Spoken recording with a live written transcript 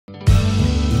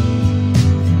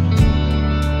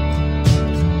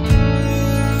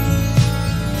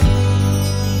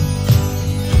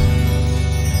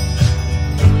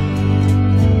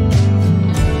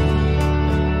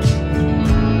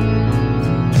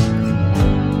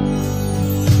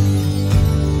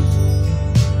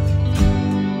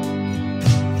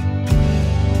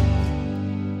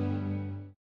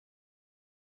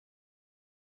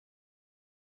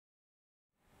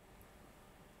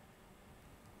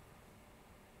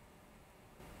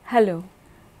Hello,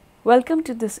 welcome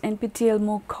to this NPTEL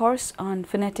MOOC course on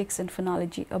Phonetics and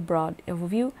Phonology, a broad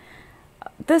overview.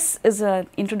 This is an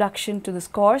introduction to this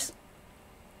course,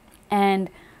 and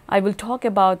I will talk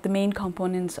about the main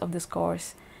components of this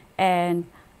course and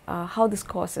how this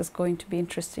course is going to be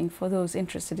interesting for those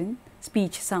interested in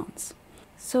speech sounds.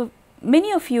 So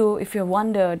many of you, if you have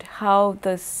wondered how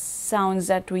the sounds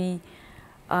that we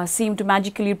seem to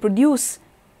magically produce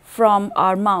from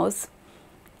our mouth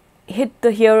hit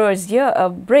the hearer's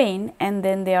brain, and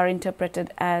then they are interpreted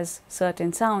as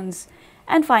certain sounds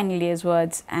and finally as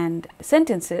words and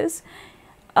sentences.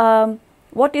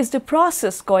 What is the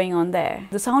process going on there?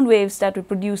 The sound waves that we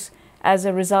produce as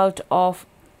a result of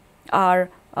our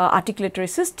articulatory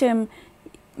system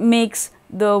makes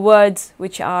the words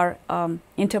which are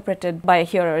interpreted by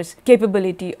hearers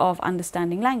capability of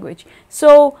understanding language.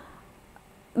 So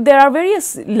there are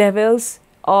various levels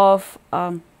of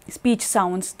speech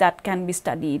sounds that can be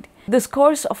studied. This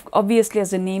course, obviously, as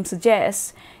the name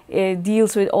suggests,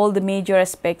 deals with all the major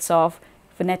aspects of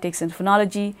phonetics and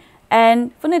phonology,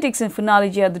 and phonetics and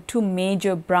phonology are the two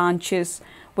major branches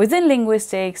within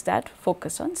linguistics that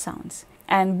focus on sounds,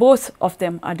 and both of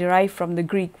them are derived from the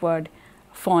Greek word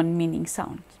phon, meaning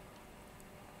sound.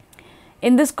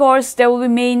 In this course, there will be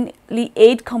mainly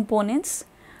 8 components.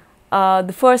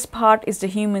 The first part is the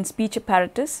human speech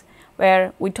apparatus,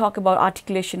 where we talk about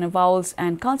articulation of vowels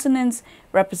and consonants,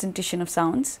 representation of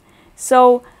sounds.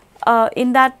 So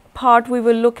in that part, we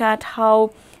will look at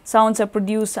how sounds are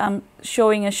produced. I'm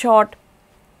showing a short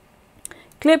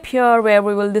clip here where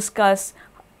we will discuss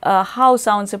how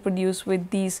sounds are produced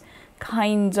with these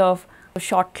kinds of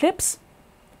short clips.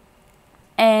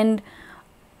 And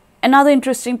another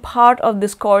interesting part of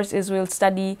this course is we'll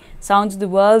study sounds of the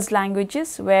world's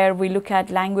languages, where we look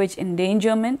at language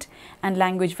endangerment and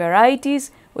language varieties.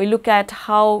 We look at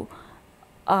how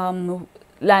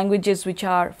languages which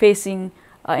are facing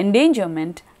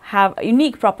endangerment have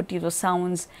unique properties of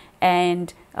sounds,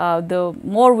 and the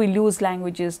more we lose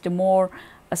languages, the more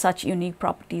such unique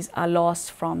properties are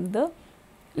lost from the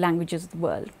languages of the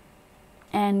world.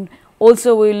 And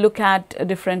also we will look at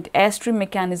different airstream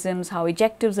mechanisms, how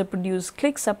ejectives are produced,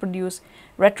 clicks are produced,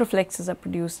 retroflexes are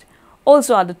produced,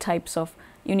 also other types of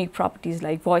unique properties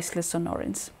like voiceless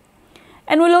sonorants.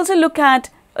 And we will also look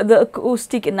at the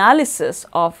acoustic analysis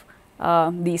of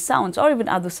these sounds or even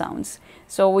other sounds,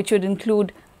 so which would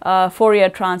include Fourier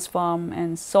transform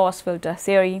and source filter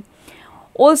theory.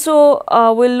 Also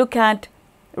we will look at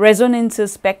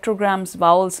resonances, spectrograms,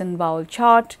 vowels and vowel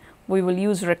chart. We will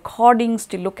use recordings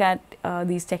to look at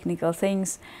these technical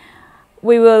things.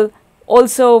 We will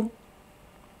also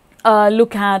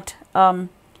look at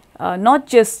not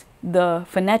just the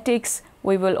phonetics,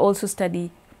 we will also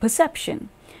study perception.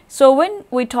 So when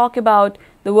we talk about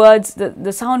the words,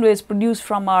 the sound waves produced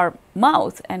from our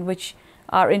mouth and which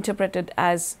are interpreted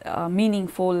as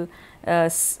meaningful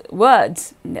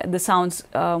words, the sounds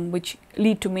which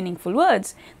lead to meaningful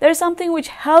words, there is something which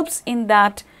helps in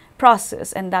that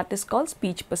process, and that is called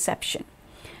speech perception.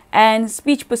 And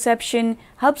speech perception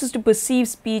helps us to perceive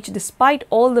speech despite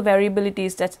all the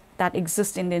variabilities that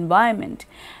exist in the environment,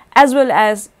 as well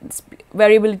as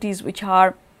variabilities which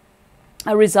are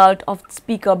a result of the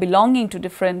speaker belonging to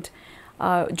different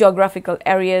geographical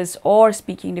areas or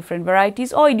speaking different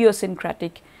varieties or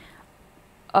idiosyncratic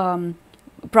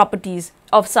properties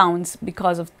of sounds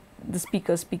because of the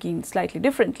speaker speaking slightly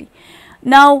differently.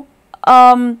 Now,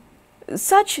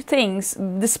 such things,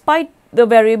 despite the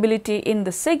variability in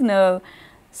the signal,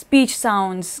 speech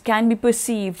sounds can be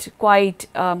perceived quite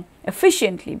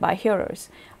efficiently by hearers.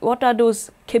 What are those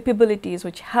capabilities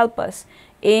which help us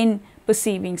in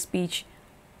perceiving speech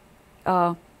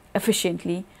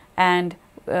efficiently? And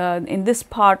in this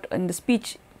part, in the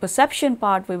speech perception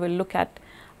part, we will look at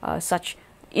such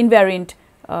invariant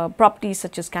properties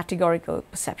such as categorical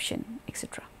perception,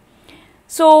 etc.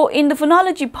 So in the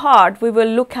phonology part, we will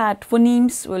look at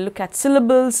phonemes, we will look at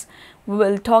syllables, we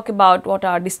will talk about what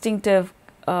are distinctive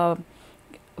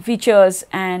features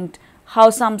and how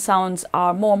some sounds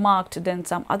are more marked than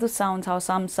some other sounds, how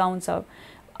some sounds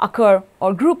occur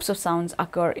or groups of sounds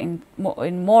occur in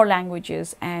more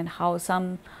languages and how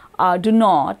some do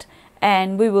not.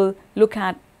 And we will look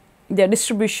at their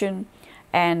distribution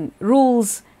and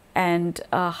rules and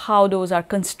how those are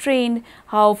constrained,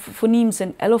 how phonemes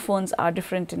and allophones are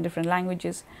different in different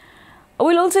languages. We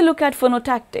will also look at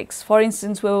phonotactics. For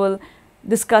instance, we will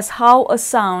discuss how a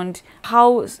sound,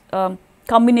 how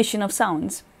combination of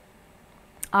sounds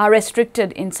are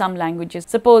restricted in some languages.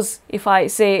 Suppose if I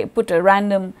say put a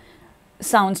random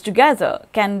sounds together,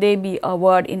 can they be a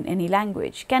word in any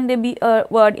language? Can they be a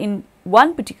word in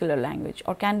one particular language,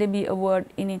 or can there be a word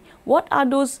in what are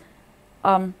those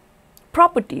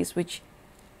properties which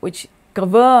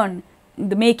govern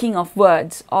the making of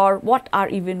words, or what are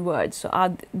even words?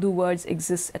 So do words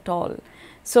exist at all?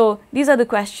 So these are the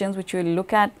questions which we'll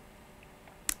look at,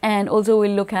 and also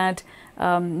we'll look at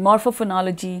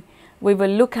morphophonology. We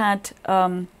will look at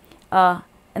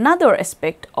another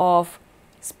aspect of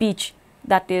speech,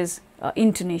 that is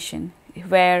intonation,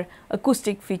 where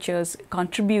acoustic features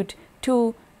contribute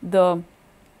to the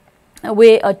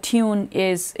way a tune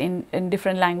is in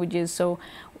different languages. So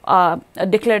a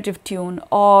declarative tune,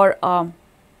 or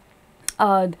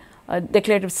a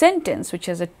declarative sentence which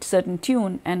has a certain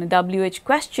tune, and a WH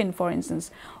question, for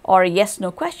instance, or a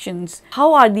yes/no questions.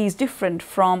 How are these different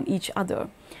from each other?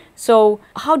 So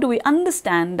how do we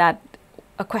understand that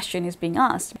a question is being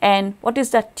asked, and what is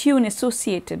that tune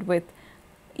associated with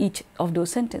each of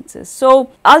those sentences? So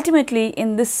ultimately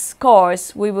in this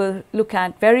course we will look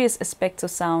at various aspects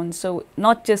of sound, so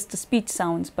not just the speech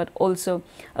sounds but also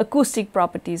acoustic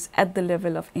properties at the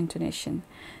level of intonation.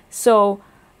 So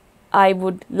I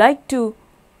would like to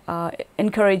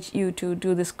encourage you to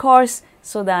do this course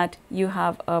so that you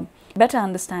have a better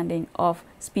understanding of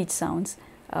speech sounds,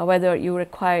 whether you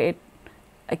require it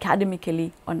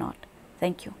academically or not.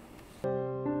 Thank you.